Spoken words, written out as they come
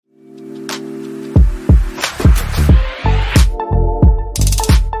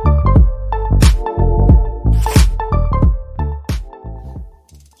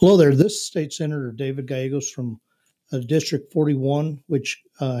Hello there. This is State Senator David Gallegos from District 41, which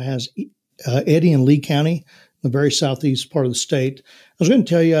has Eddy and Lee County, the very southeast part of the state. I was going to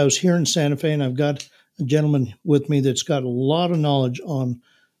tell you I was here in Santa Fe, and I've got a gentleman with me that's got a lot of knowledge on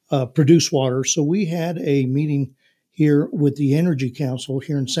produced water. So we had a meeting here with the Energy Council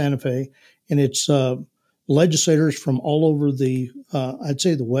here in Santa Fe, and it's legislators from all over the, I'd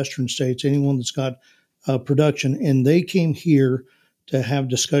say the western states, anyone that's got production, and they came here to have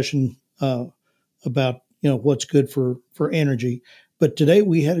discussion about what's good for energy. But today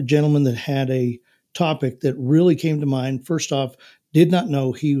we had a gentleman that had a topic that really came to mind. First off, did not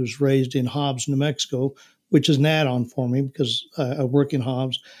know he was raised in Hobbs, New Mexico, which is an add-on for me because I work in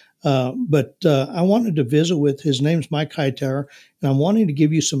Hobbs. But I wanted to visit with, his name's Mike Hightower, and I'm wanting to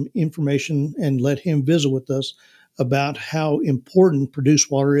give you some information and let him visit with us about how important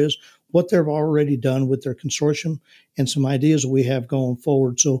produced water is, what they've already done with their consortium, and some ideas that we have going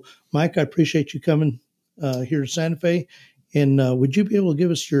forward. So, Mike, I appreciate you coming here to Santa Fe. And would you be able to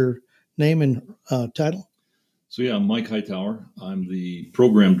give us your name and title? So, yeah, I'm Mike Hightower. I'm the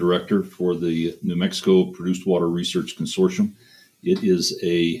program director for the New Mexico Produced Water Research Consortium. It is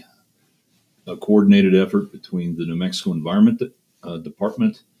a coordinated effort between the New Mexico Environment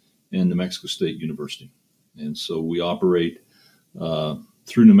Department and New Mexico State University. And so we operate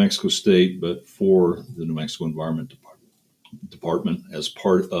through New Mexico State, but for the New Mexico Environment Department as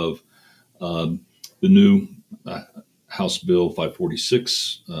part of the new House Bill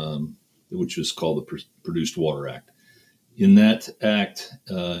 546, which is called the Produced Water Act. In that act,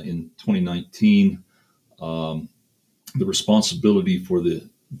 in 2019, the responsibility for the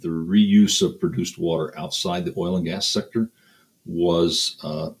reuse of produced water outside the oil and gas sector was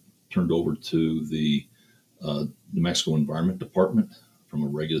turned over to the New Mexico Environment Department from a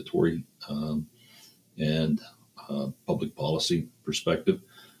regulatory and public policy perspective.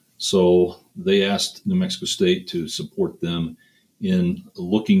 So they asked New Mexico State to support them in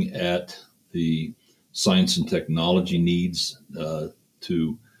looking at the science and technology needs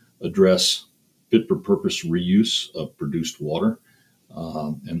to address fit-for-purpose reuse of produced water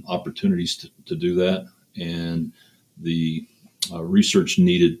and opportunities to do that, and the research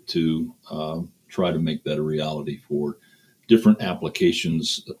needed to try to make that a reality for different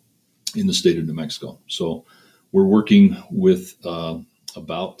applications in the state of New Mexico. So we're working with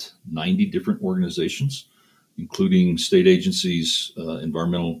about 90 different organizations, including state agencies,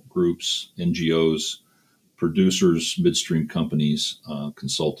 environmental groups, NGOs, producers, midstream companies,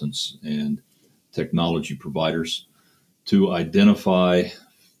 consultants, and technology providers to identify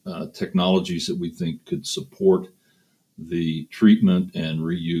technologies that we think could support the treatment and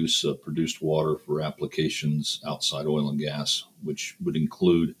reuse of produced water for applications outside oil and gas, which would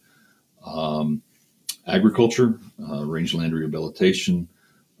include agriculture, rangeland rehabilitation,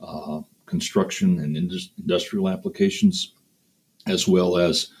 construction and industrial applications, as well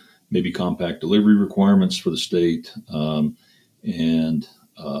as maybe compact delivery requirements for the state, and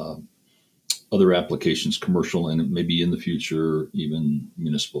other applications, commercial, and maybe in the future, even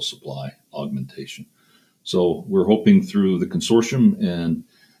municipal supply augmentation. So we're hoping through the consortium and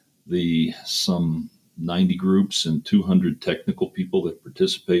the some 90 groups and 200 technical people that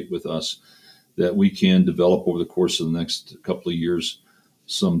participate with us that we can develop over the course of the next couple of years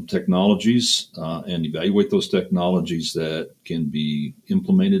some technologies and evaluate those technologies that can be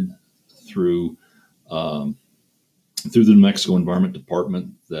implemented through the New Mexico Environment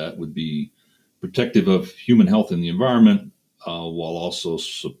Department that would be protective of human health and the environment, while also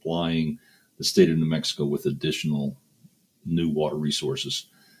supplying the state of New Mexico with additional new water resources,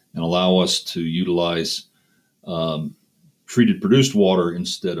 and allow us to utilize treated produced water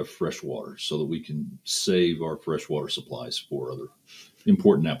instead of fresh water, so that we can save our freshwater supplies for other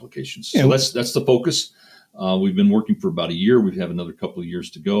important applications. So that's the focus. We've been working for about a year. We have another couple of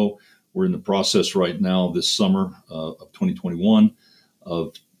years to go. We're in the process right now this summer of 2021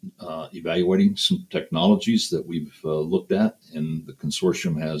 of evaluating some technologies that we've looked at and the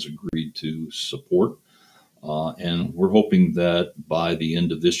consortium has agreed to support. And we're hoping that by the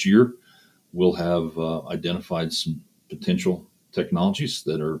end of this year, we'll have identified some potential technologies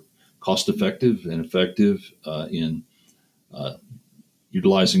that are cost effective and effective in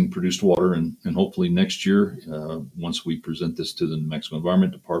utilizing produced water. And hopefully next year, once we present this to the New Mexico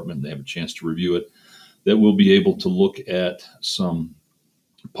Environment Department and they have a chance to review it, that we'll be able to look at some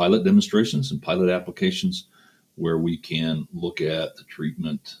pilot demonstrations and pilot applications where we can look at the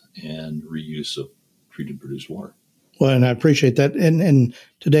treatment and reuse of treated produced water. Well, and I appreciate that. And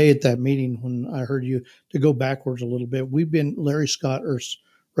today at that meeting, when I heard you, to go backwards a little bit, Larry Scott, or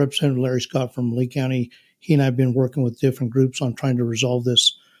Representative Larry Scott from Lee County, he and I have been working with different groups on trying to resolve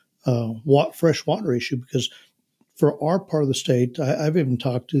this fresh water issue, because for our part of the state, I've even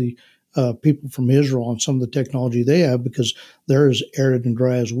talked to the people from Israel on some of the technology they have, because they're as arid and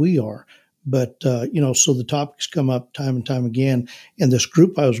dry as we are. But, so the topics come up time and time again. And this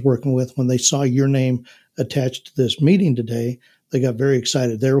group I was working with, when they saw your name attached to this meeting today, they got very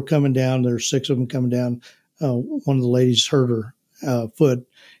excited. They were coming down. There were 6 of them coming down. One of the ladies hurt her foot,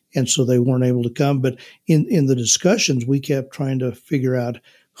 and so they weren't able to come. But in the discussions, we kept trying to figure out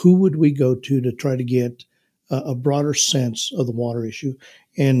who would we go to try to get a broader sense of the water issue.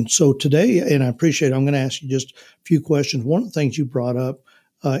 And so today, and I appreciate it, I'm going to ask you just a few questions. One of the things you brought up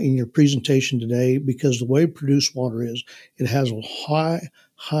in your presentation today, because the way produced water is, it has a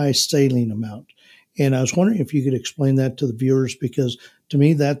high saline amount. And I was wondering if you could explain that to the viewers, because to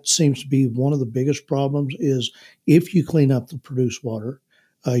me, that seems to be one of the biggest problems is if you clean up the produced water,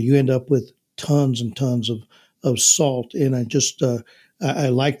 you end up with tons and tons of salt. And I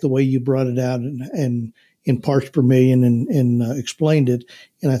like the way you brought it out and in parts per million and explained it.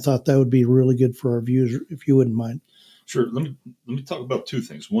 And I thought that would be really good for our viewers, if you wouldn't mind. Sure. Let me talk about 2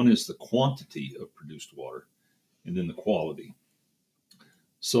 things. One is the quantity of produced water, and then the quality.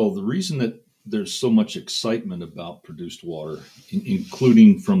 So the reason that there's so much excitement about produced water,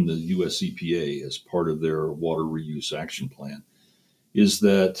 including from the US EPA as part of their water reuse action plan, is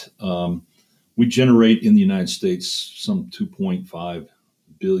that we generate in the United States some 2.5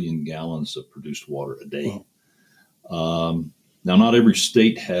 billion gallons of produced water a day. Wow. Now, not every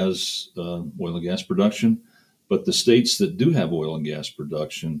state has oil and gas production, but the states that do have oil and gas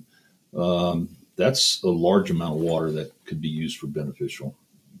production, that's a large amount of water that could be used for beneficial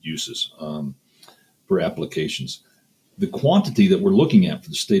uses, for applications. The quantity that we're looking at for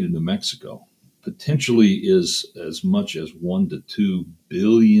the state of New Mexico potentially is as much as 1 to 2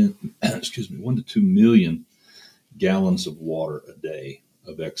 billion, 1 to 2 million gallons of water a day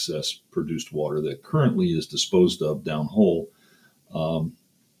of excess produced water that currently is disposed of downhole,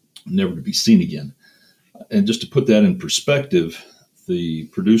 never to be seen again. And just to put that in perspective, the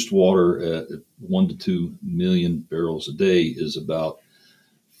produced water at 1 to 2 million barrels a day is about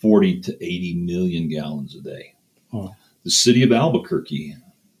 40 to 80 million gallons a day. Oh. The city of Albuquerque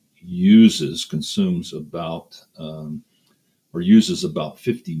consumes about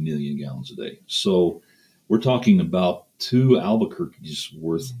 50 million gallons a day. So we're talking about 2 Albuquerque's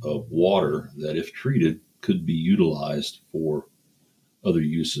worth of water that, if treated, could be utilized for other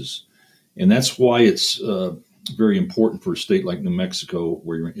uses. And that's why it's very important for a state like New Mexico,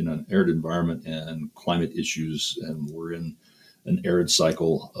 where you're in an arid environment and climate issues, and we're in an arid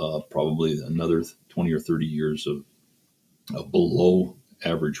cycle of probably another 20 or 30 years of below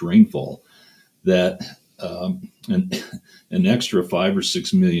average rainfall, that an extra 5 or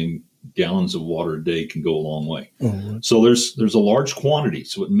 6 million gallons of water a day can go a long way. Mm-hmm. So there's a large quantity,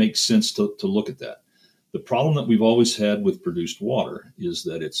 so it makes sense to look at that. The problem that we've always had with produced water is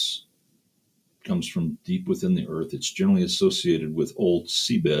that it's comes from deep within the earth. It's generally associated with old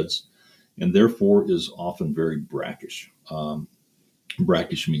seabeds, and therefore is often very brackish.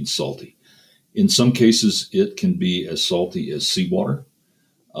 Brackish means salty. In some cases, it can be as salty as seawater,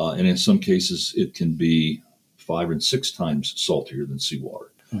 and in some cases, it can be 5 and 6 times saltier than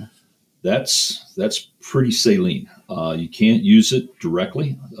seawater. Hmm. That's pretty saline. You can't use it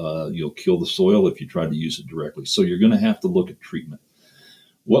directly. You'll kill the soil if you try to use it directly. So you're going to have to look at treatment.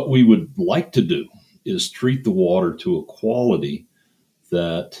 What we would like to do is treat the water to a quality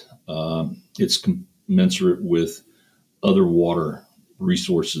that it's commensurate with other water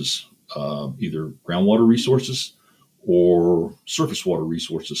resources, either groundwater resources or surface water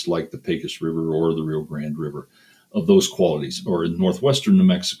resources like the Pecos River or the Rio Grande River, of those qualities. Or in northwestern New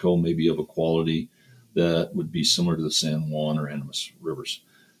Mexico, maybe of a quality that would be similar to the San Juan or Animas rivers.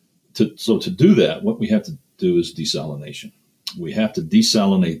 So to do that, what we have to do is desalination. We have to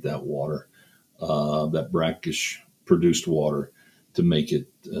desalinate that water, that brackish produced water, to make it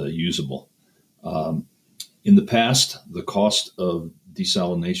usable. In the past, the cost of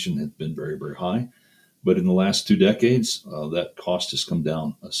desalination had been very, very high. But in the last 2 decades, that cost has come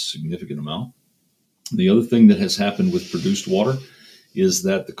down a significant amount. The other thing that has happened with produced water is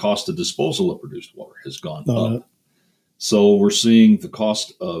that the cost of disposal of produced water has gone up. So we're seeing the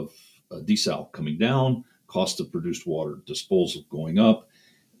cost of desal coming down, cost of produced water disposal going up.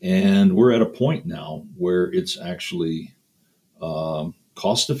 And we're at a point now where it's actually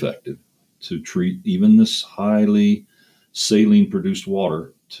cost effective to treat even this highly saline produced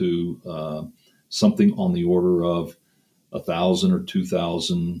water to something on the order of 1,000 or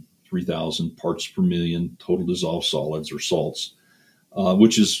 2,000, 3,000 parts per million total dissolved solids or salts,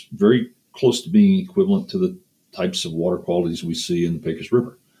 which is very close to being equivalent to the types of water qualities we see in the Pecos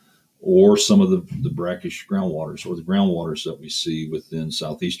River. or some of the brackish groundwaters or the groundwaters that we see within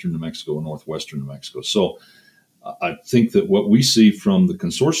southeastern New Mexico and northwestern New Mexico. So I think that what we see from the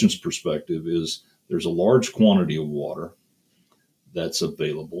consortium's perspective is there's a large quantity of water that's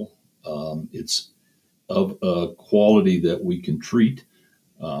available. It's of a quality that we can treat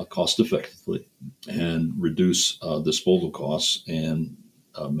cost effectively and reduce disposal costs and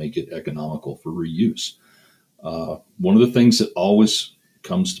make it economical for reuse. One of the things that always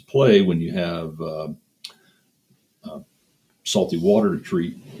comes to play when you have salty water to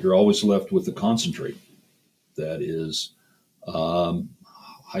treat, you're always left with a concentrate that is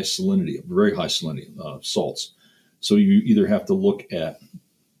high salinity, very high salinity salts. So you either have to look at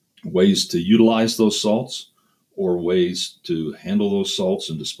ways to utilize those salts or ways to handle those salts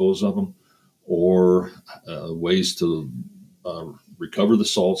and dispose of them, or ways to recover the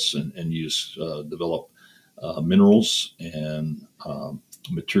salts and develop minerals and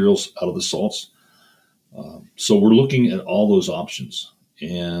materials out of the salts. So we're looking at all those options.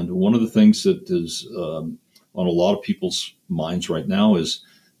 And one of the things that is on a lot of people's minds right now is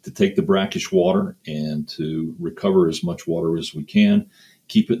to take the brackish water and to recover as much water as we can,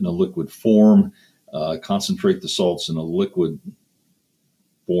 keep it in a liquid form, concentrate the salts in a liquid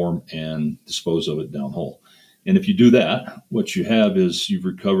form, and dispose of it downhole. And if you do that, what you have is you've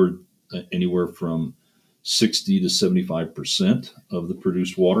recovered anywhere from 60 to 75% of the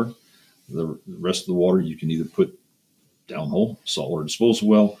produced water. The rest of the water you can either put downhole, saltwater disposal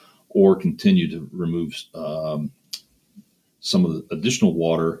well, or continue to remove some of the additional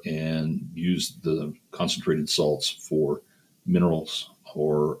water and use the concentrated salts for minerals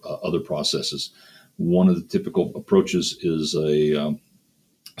or other processes. One of the typical approaches is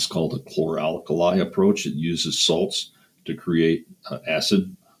it's called a chloralkali approach. It uses salts to create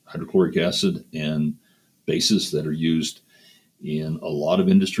acid, hydrochloric acid, and bases that are used in a lot of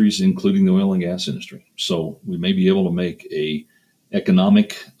industries, including the oil and gas industry. So we may be able to make a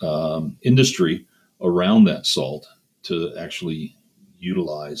economic industry around that salt to actually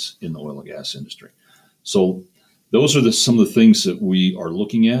utilize in the oil and gas industry. So those are some of the things that we are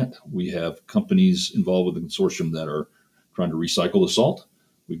looking at. We have companies involved with the consortium that are trying to recycle the salt.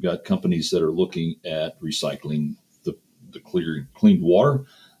 We've got companies that are looking at recycling the cleaned water.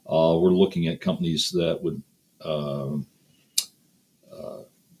 We're looking at companies that would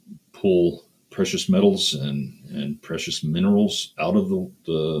pull precious metals and precious minerals out of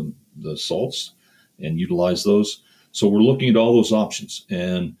the salts and utilize those. So we're looking at all those options.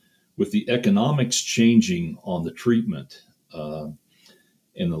 And with the economics changing on the treatment and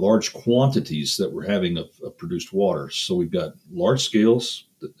the large quantities that we're having of produced water, so we've got large scales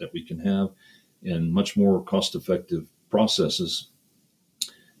that we can have and much more cost-effective processes.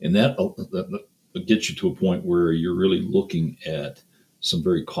 And that gets you to a point where you're really looking at some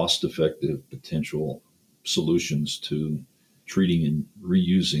very cost-effective potential solutions to treating and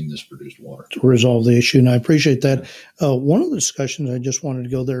reusing this produced water to resolve the issue. And I appreciate that. One of the discussions, I just wanted to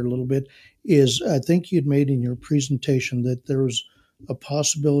go there a little bit, is I think you'd made in your presentation that there was a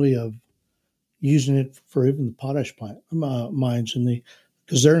possibility of using it for even the potash mines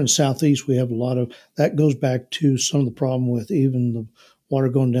because they're in Southeast. We have a lot of that. Goes back to some of the problem with even the water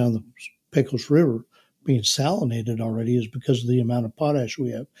going down the Pecos River being salinated already is because of the amount of potash we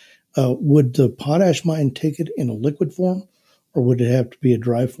have. Would the potash mine take it in a liquid form, or would it have to be a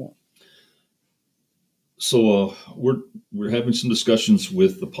dry form? So we're having some discussions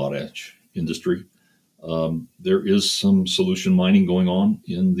with the potash industry. There is some solution mining going on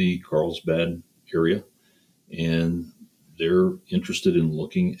in the Carlsbad area, and they're interested in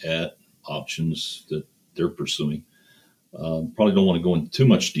looking at options that they're pursuing. Probably don't want to go into too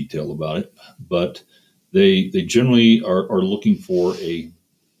much detail about it, but they generally are looking for a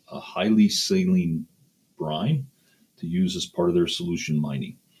highly saline brine to use as part of their solution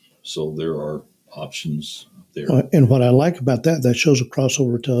mining. So there are options there. And what I like about that shows a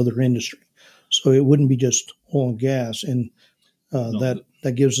crossover to other industry. So it wouldn't be just oil and gas, and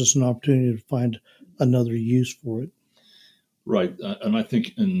that gives us an opportunity to find another use for it. Right. And I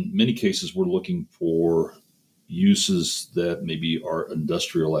think in many cases we're looking for uses that maybe are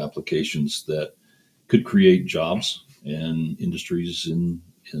industrial applications that could create jobs and industries in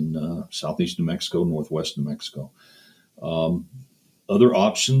southeast New Mexico, northwest New Mexico. Other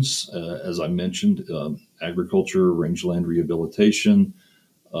options, as I mentioned, agriculture, rangeland rehabilitation,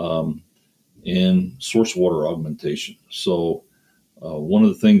 and source water augmentation. So one of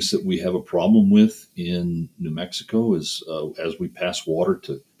the things that we have a problem with in New Mexico is as we pass water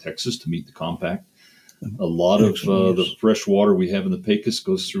to Texas to meet the compact, a lot of the fresh water we have in the Pecos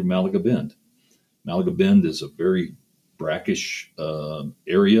goes through Malaga Bend. Malaga Bend is a very brackish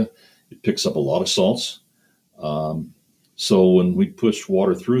area, It picks up a lot of salts. So when we push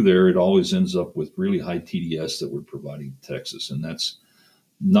water through there, it always ends up with really high TDS that we're providing to Texas, and that's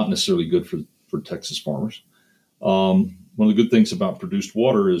not necessarily good for Texas farmers. One of the good things about produced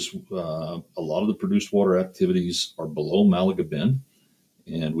water is a lot of the produced water activities are below Malaga Bend,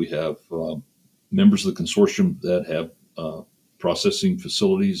 and we have members of the consortium that have processing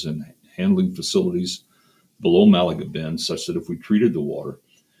facilities and handling facilities below Malaga Bend, such that if we treated the water,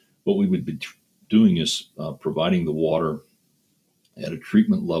 what we would be doing is providing the water at a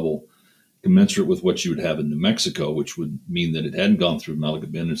treatment level commensurate with what you would have in New Mexico, which would mean that it hadn't gone through Malaga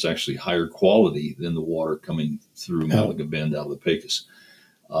Bend. It's actually higher quality than the water coming through Malaga Bend out of the Pecos.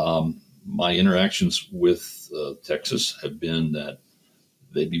 My interactions with Texas have been that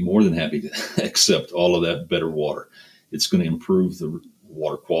they'd be more than happy to accept all of that better water. It's going to improve the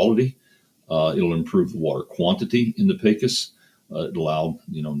water quality. It'll improve the water quantity in the Pecos. It'll allow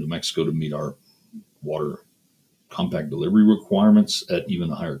New Mexico to meet our water compact delivery requirements at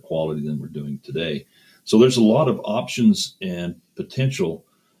even a higher quality than we're doing today. So there's a lot of options and potential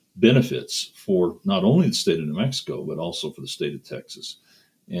benefits for not only the state of New Mexico, but also for the state of Texas.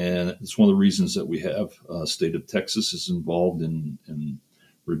 And it's one of the reasons that we have state of Texas is involved in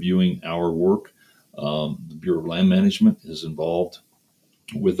reviewing our work. The Bureau of Land Management is involved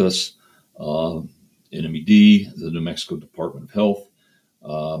with us. NMED, the New Mexico Department of Health,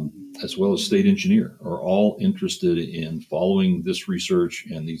 as well as state engineer, are all interested in following this research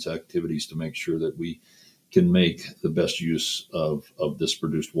and these activities to make sure that we can make the best use of this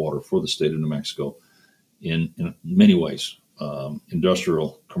produced water for the state of New Mexico in many ways,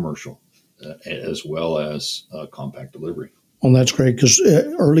 industrial, commercial, as well as compact delivery. Well, that's great, because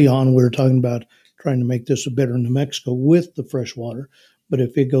early on we were talking about trying to make this a better New Mexico with the fresh water. But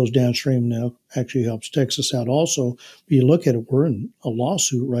if it goes downstream now, actually helps Texas out also. But you look at it, we're in a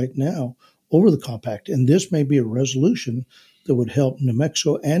lawsuit right now over the compact, and this may be a resolution that would help New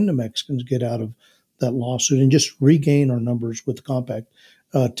Mexico and New Mexicans get out of that lawsuit and just regain our numbers with the compact.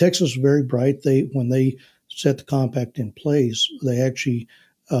 Texas was very bright. When they set the compact in place, they actually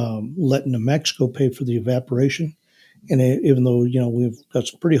let New Mexico pay for the evaporation. And even though we've got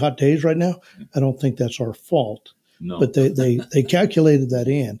some pretty hot days right now, I don't think that's our fault. No. But they calculated that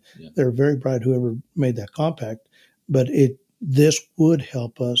in. Yeah. They're very bright, whoever made that compact. But this would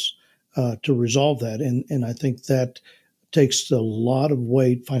help us to resolve that. And I think that takes a lot of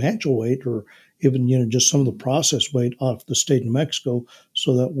weight, financial weight, or even just some of the process weight off the state of New Mexico,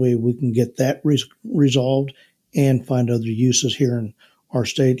 so that way we can get that resolved and find other uses here in our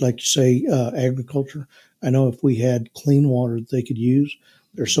state. Like you say, agriculture. I know if we had clean water that they could use,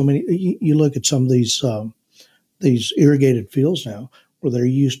 there's so many. You look at some of these irrigated fields now, where they're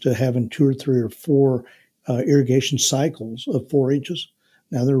used to having 2 or 3 or 4 irrigation cycles of 4 inches.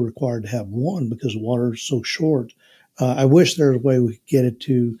 Now they're required to have 1 because water is so short. I wish there was a way we could get it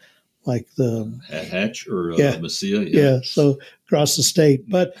to like the Hatch or Mesilla. Yeah, so across the state.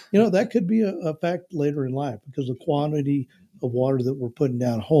 But, that could be a fact later in life because of the quantity of water that we're putting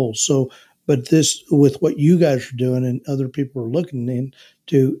down holes. So, but this, with what you guys are doing and other people are looking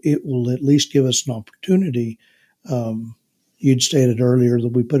into, it will at least give us an opportunity. You'd stated earlier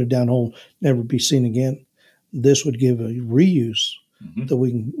that we put it down hole, never be seen again. This would give a reuse that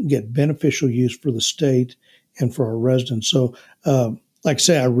we can get beneficial use for the state and for our residents. So, like I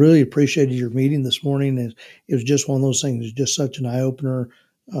say, I really appreciated your meeting this morning. It was just one of those things. It's just such an eye opener.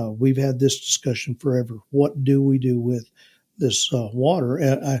 We've had this discussion forever. What do we do with this water?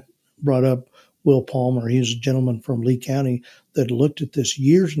 I brought up Will Palmer. He was a gentleman from Lee County that looked at this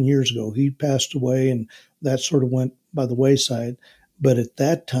years and years ago. He passed away, and that sort of went by the wayside. But at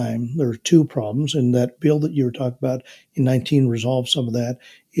that time, there were 2 problems, and that bill that you were talking about in 19 resolved some of that,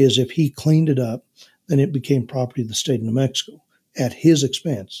 is if he cleaned it up, then it became property of the state of New Mexico at his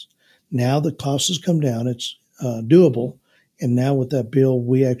expense. Now the cost has come down. It's doable. And now with that bill,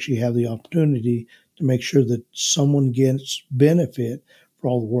 we actually have the opportunity to make sure that someone gets benefit for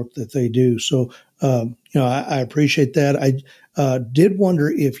all the work that they do. So, I appreciate that. I did wonder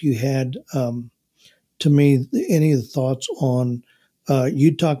if you had, to me, any of the thoughts on,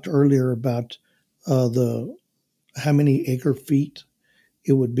 you talked earlier about how many acre feet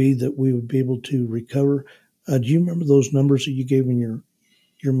it would be that we would be able to recover. Do you remember those numbers that you gave in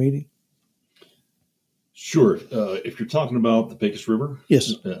your meeting? Sure. If you're talking about the Pecos River,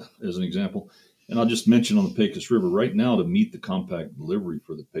 yes, as an example, and I'll just mention on the Pecos River right now, to meet the compact delivery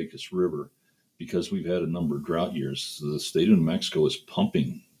for the Pecos River, because we've had a number of drought years, the state of New Mexico is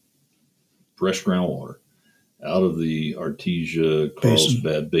pumping fresh groundwater out of the Artesia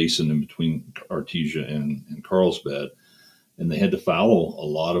Carlsbad basin in between Artesia and Carlsbad and they had to fallow a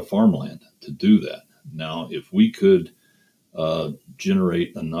lot of farmland to do that. Now, if we could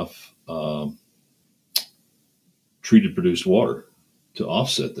generate enough treated produced water to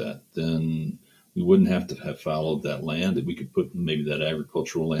offset that, then we wouldn't have to have fallowed that land, and we could put maybe that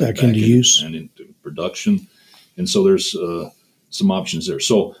agricultural land back into use and into production. And so there's some options there.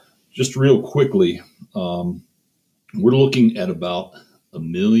 So just real quickly, we're looking at about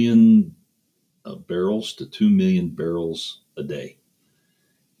 1 million barrels to 2 million barrels a day.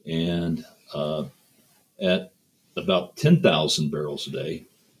 And at about 10,000 barrels a day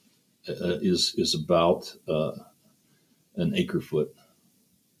is about an acre foot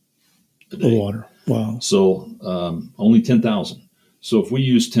a day. of water. Wow. So only 10,000. So if we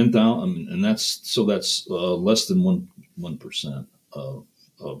use 10,000, and that's less than 1% or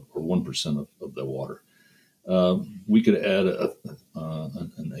 1% of the water. We could add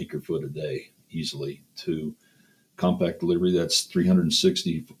an acre foot a day easily to compact delivery. That's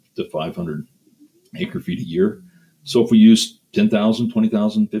 360 to 500 acre feet a year. So if we use 10,000,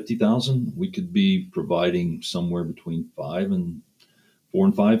 20,000, 50,000, we could be providing somewhere between 4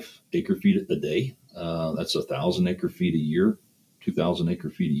 and 5 acre feet a day. That's 1,000 acre feet a year, 2,000 acre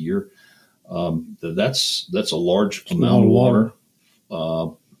feet a year. That's a large amount of water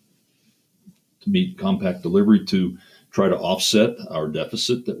to meet compact delivery, to try to offset our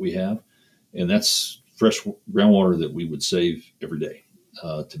deficit that we have. And that's fresh groundwater that we would save every day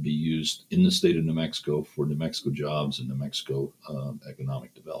to be used in the state of New Mexico for New Mexico jobs and New Mexico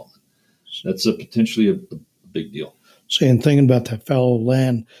economic development. That's potentially a big deal. See, and thinking about that fallow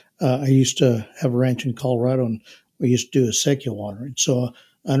land, I used to have a ranch in Colorado, and we used to do acequia watering. So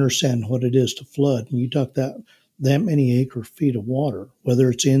I understand what it is to flood. And you talk that many acre feet of water, whether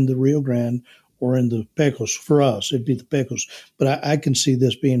it's in the Rio Grande or in the Pecos. For us, it'd be the Pecos. But I can see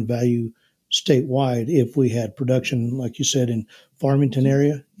this being value statewide if we had production, like you said, in Farmington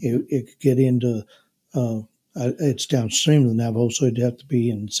area. It could get into it's downstream of the Navajo, so it'd have to be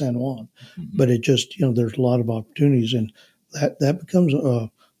in San Juan. Mm-hmm. But it just, there's a lot of opportunities, and that becomes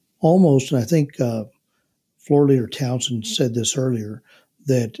almost, and I think Floor Leader Townsend said this earlier,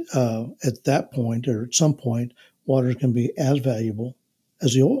 that at that point or at some point, water can be as valuable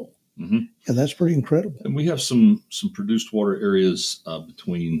as the oil. Mm-hmm. And that's pretty incredible. And we have some produced water areas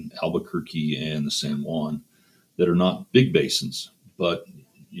between Albuquerque and the San Juan that are not big basins, but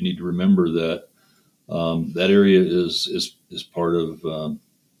you need to remember that that area is part of the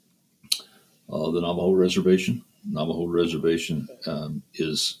Navajo Reservation. Navajo Reservation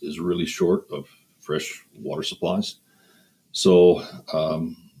is really short of fresh water supplies. So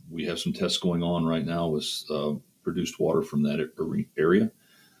we have some tests going on right now with produced water from that area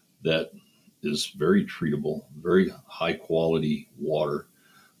that is very treatable, very high quality water,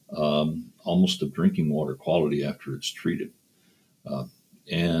 almost of drinking water quality after it's treated,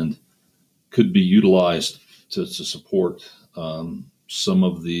 and could be utilized to support some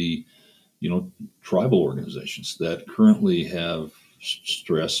of the tribal organizations that currently have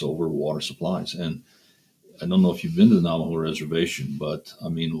stress over water supplies. And I don't know if you've been to the Navajo Reservation, but I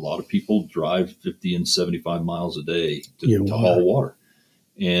mean, a lot of people drive 50 and 75 miles a day to haul water.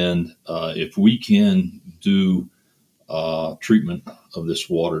 And if we can do treatment of this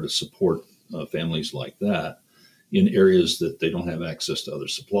water to support families like that in areas that they don't have access to other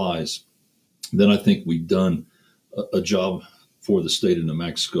supplies, then I think we've done a job for the state of New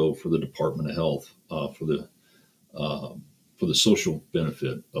Mexico, for the Department of Health, for the social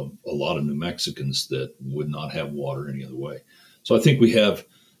benefit of a lot of New Mexicans that would not have water any other way. So I think we have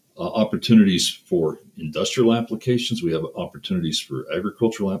opportunities for industrial applications. We have opportunities for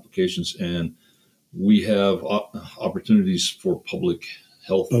agricultural applications, and we have opportunities for public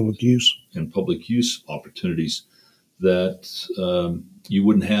health, public use, and public use opportunities that you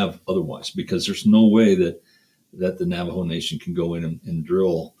wouldn't have otherwise, because there's no way that the Navajo Nation can go in and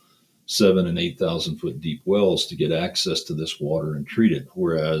drill 7,000 and 8,000 foot deep wells to get access to this water and treat it.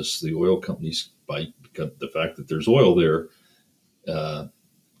 Whereas the oil companies, by the fact that there's oil there,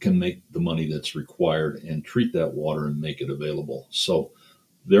 can make the money that's required and treat that water and make it available. So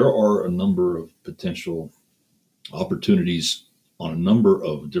there are a number of potential opportunities on a number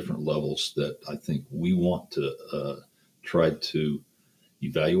of different levels that I think we want to try to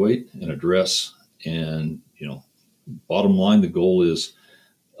evaluate and address. And, bottom line, the goal is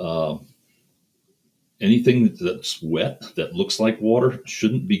anything that's wet, that looks like water,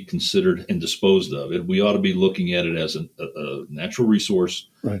 shouldn't be considered and disposed of. We ought to be looking at it as a natural resource,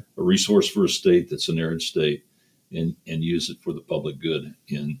 right, a resource for a state that's an arid state, and use it for the public good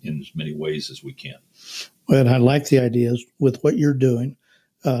in as many ways as we can. Well, and I like the ideas with what you're doing.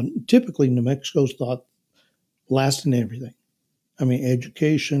 Typically, New Mexico's thought last in everything. I mean,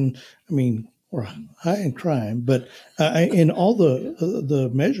 education. I mean, we're high in crime, but in all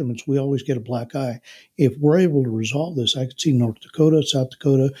the measurements, we always get a black eye. If we're able to resolve this, I could see North Dakota, South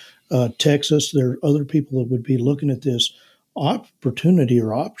Dakota, Texas. There are other people that would be looking at this opportunity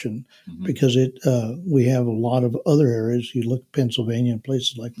or option because we have a lot of other areas. You look at Pennsylvania and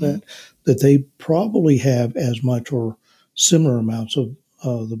places like that they probably have as much or similar amounts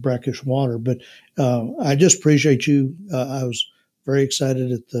of the brackish water. But I just appreciate you. I was very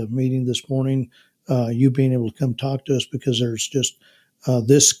excited at the meeting this morning, you being able to come talk to us, because there's just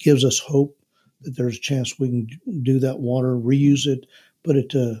this gives us hope that there's a chance we can do that water, reuse it, put it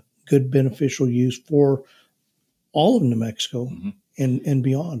to good beneficial use for all of New Mexico and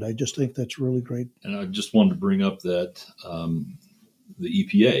beyond. I just think that's really great. And I just wanted to bring up that the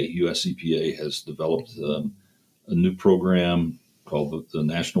EPA, U.S. EPA, has developed a new program called the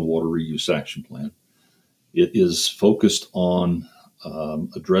National Water Reuse Action Plan. It is focused on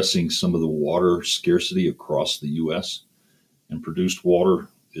addressing some of the water scarcity across the U.S., and produced water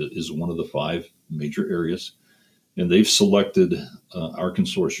is one of the 5 major areas. And they've selected our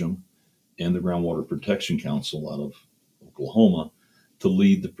consortium and the Groundwater Protection Council out of Oklahoma to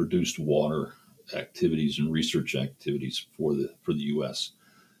lead the produced water activities and research activities for the U.S.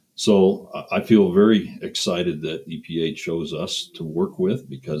 So I feel very excited that EPA chose us to work with,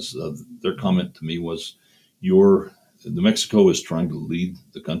 because their comment to me was, New Mexico is trying to lead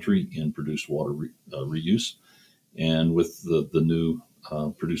the country in produced water reuse. And with the new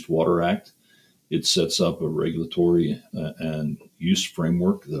Produced Water Act, it sets up a regulatory and use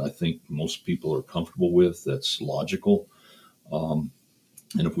framework that I think most people are comfortable with, that's logical. And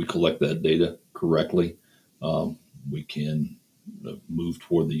if we collect that data correctly, we can move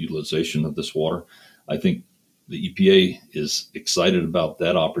toward the utilization of this water. I think the EPA is excited about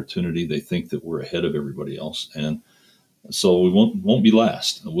that opportunity. They think that we're ahead of everybody else. And so we won't be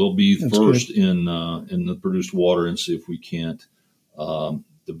last. We'll be first in the produced water, and see if we can't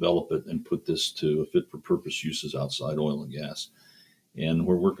develop it and put this to fit for purpose uses outside oil and gas. And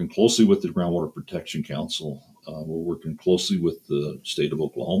we're working closely with the Groundwater Protection Council. We're working closely with the state of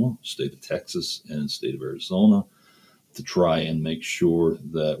Oklahoma, state of Texas, and state of Arizona to try and make sure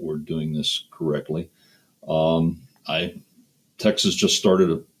that we're doing this correctly. Texas just started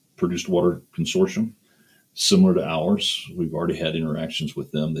a produced water consortium similar to ours. We've already had interactions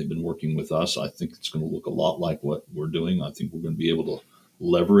with them. They've been working with us. I think it's going to look a lot like what we're doing. I think we're going to be able to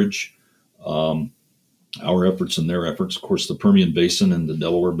leverage our efforts and their efforts. Of course, the Permian Basin and the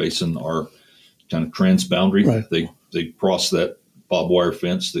Delaware Basin are kind of transboundary. Right. They cross that barbed wire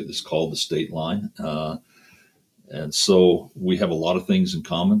fence that is called the state line. And so we have a lot of things in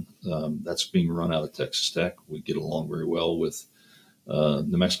common. That's being run out of Texas Tech. We get along very well with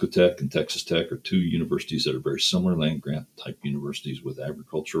New Mexico Tech and Texas Tech are 2 universities that are very similar, land-grant type universities with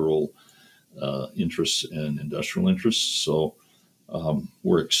agricultural interests and industrial interests. So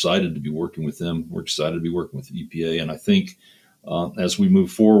we're excited to be working with them. We're excited to be working with EPA. And I think as we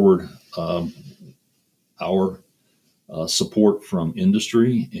move forward, our support from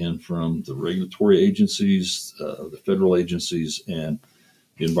industry and from the regulatory agencies, the federal agencies, and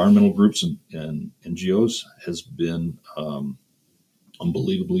the environmental groups and NGOs has been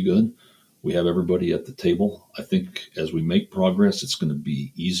unbelievably good. We have everybody at the table. I think as we make progress, it's going to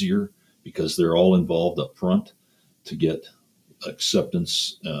be easier because they're all involved up front to get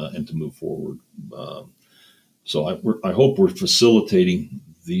acceptance and to move forward. So I hope we're facilitating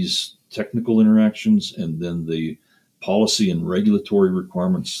these technical interactions, and then the policy and regulatory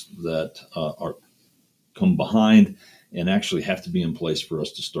requirements that are come behind and actually have to be in place for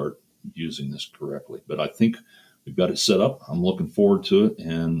us to start using this correctly. But I think we've got it set up. I'm looking forward to it,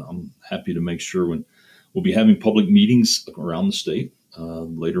 and I'm happy to make sure when we'll be having public meetings around the state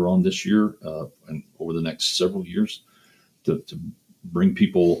later on this year and over the next several years to bring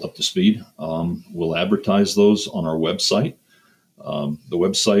people up to speed. We'll advertise those on our website. The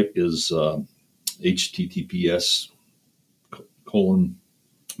website is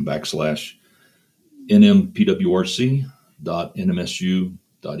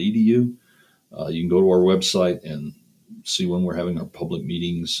https://nmpwrc.nmsu.edu. You can go to our website and see when we're having our public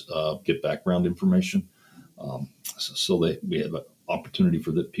meetings, get background information. So that we have an opportunity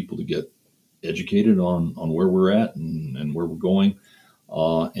for the people to get educated on where we're at and where we're going.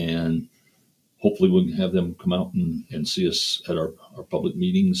 And hopefully we can have them come out and see us at our public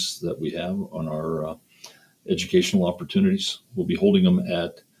meetings that we have on our educational opportunities. We'll be holding them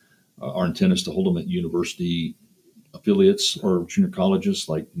at, our intent is to hold them at university affiliates or junior colleges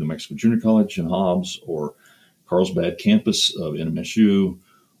like New Mexico Junior College in Hobbs, or Carlsbad campus of NMSU,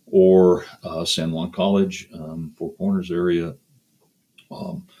 or San Juan College, Four Corners area,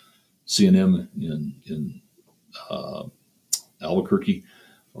 CNM in Albuquerque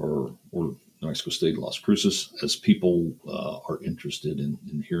or New Mexico State, Las Cruces, as people are interested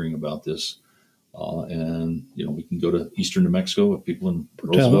in hearing about this. And we can go to Eastern New Mexico if people in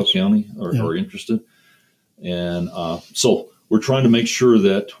Roosevelt County are interested. And so we're trying to make sure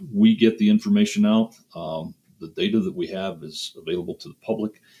that we get the information out. The data that we have is available to the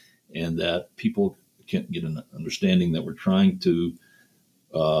public, and that people can get an understanding that we're trying to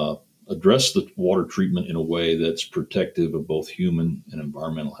address the water treatment in a way that's protective of both human and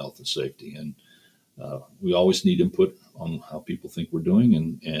environmental health and safety. And we always need input on how people think we're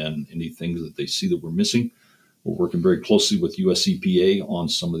doing and any things that they see that we're missing. We're working very closely with US EPA on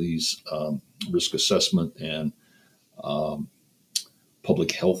some of these risk assessment and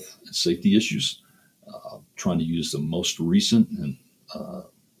public health and safety issues, trying to use the most recent and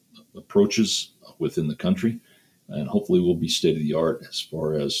approaches within the country. And hopefully we'll be state of the art as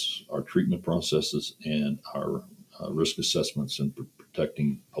far as our treatment processes and our risk assessments and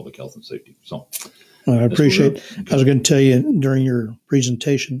protecting public health and safety. So I appreciate it. Okay. I was going to tell you during your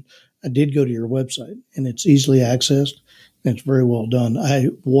presentation, I did go to your website, and it's easily accessed, and it's very well done. I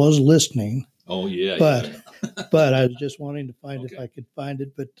was listening. Oh, yeah. But I was just wanting to find if I could find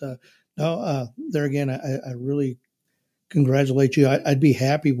it. But there again, I really congratulate you. I'd be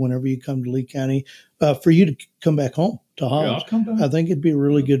happy whenever you come to Lee County for you to come back home to Hobbs. Yeah, I'll come back. I think it'd be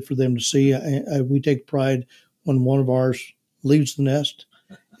really good for them to see. We take pride when one of ours leaves the nest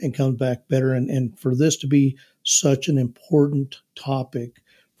and comes back better. And for this to be such an important topic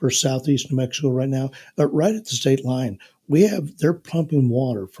for Southeast New Mexico right now, right at the state line, they're pumping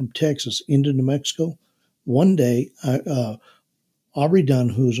water from Texas into New Mexico. One day, Aubrey Dunn,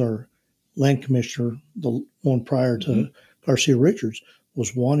 who's our land commissioner, the one prior to Garcia Richards,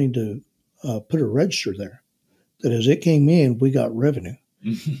 was wanting to put a register there. That as it came in, we got revenue.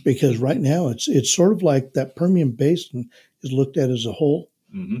 Because right now it's sort of like that Permian Basin is looked at as a whole.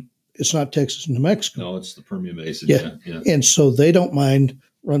 Mm-hmm. It's not Texas and New Mexico. No, it's the Permian Basin. Yeah. And so they don't mind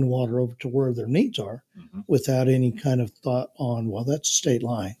running water over to where their needs are without any kind of thought on, well, that's a state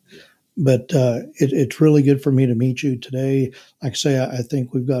line. Yeah. But it's really good for me to meet you today. Like I say, I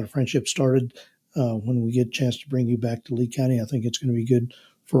think we've got a friendship started when we get a chance to bring you back to Lee County. I think it's going to be good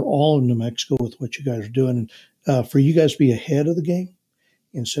for all of New Mexico with what you guys are doing. And for you guys to be ahead of the game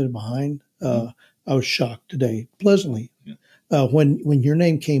instead of behind, I was shocked today, pleasantly. Yeah. When your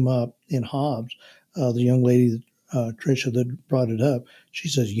name came up in Hobbs, the young lady, Tricia, that brought it up, she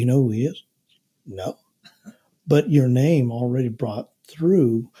says, "You know who he is?" No. But your name already brought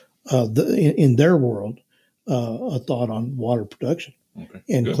through in their world a thought on water production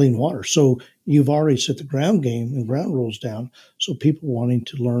and clean water. So you've already set the ground game and ground rules down. So people wanting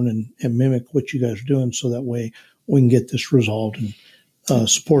to learn and mimic what you guys are doing, so that way we can get this resolved and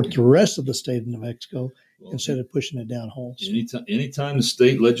support the rest of the state of New Mexico instead of pushing it down holes. Anytime the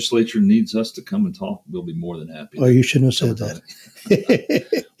state legislature needs us to come and talk, we'll be more than happy. Oh, you shouldn't have said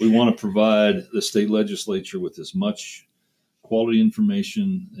that. We want to provide the state legislature with as much quality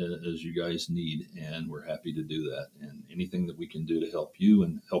information as you guys need, and we're happy to do that. And anything that we can do to help you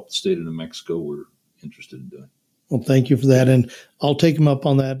and help the state of New Mexico, we're interested in doing. Well, thank you for that. And I'll take them up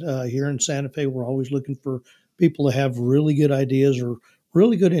on that. Here in Santa Fe, we're always looking for people to have really good ideas or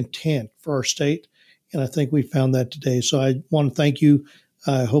really good intent for our state. And I think we found that today. So I want to thank you.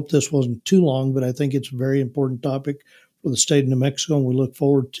 I hope this wasn't too long, but I think it's a very important topic for the state of New Mexico. And we look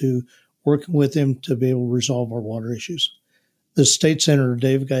forward to working with them to be able to resolve our water issues. This is State Senator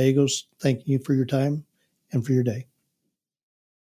David Gallegos, thanking you for your time and for your day.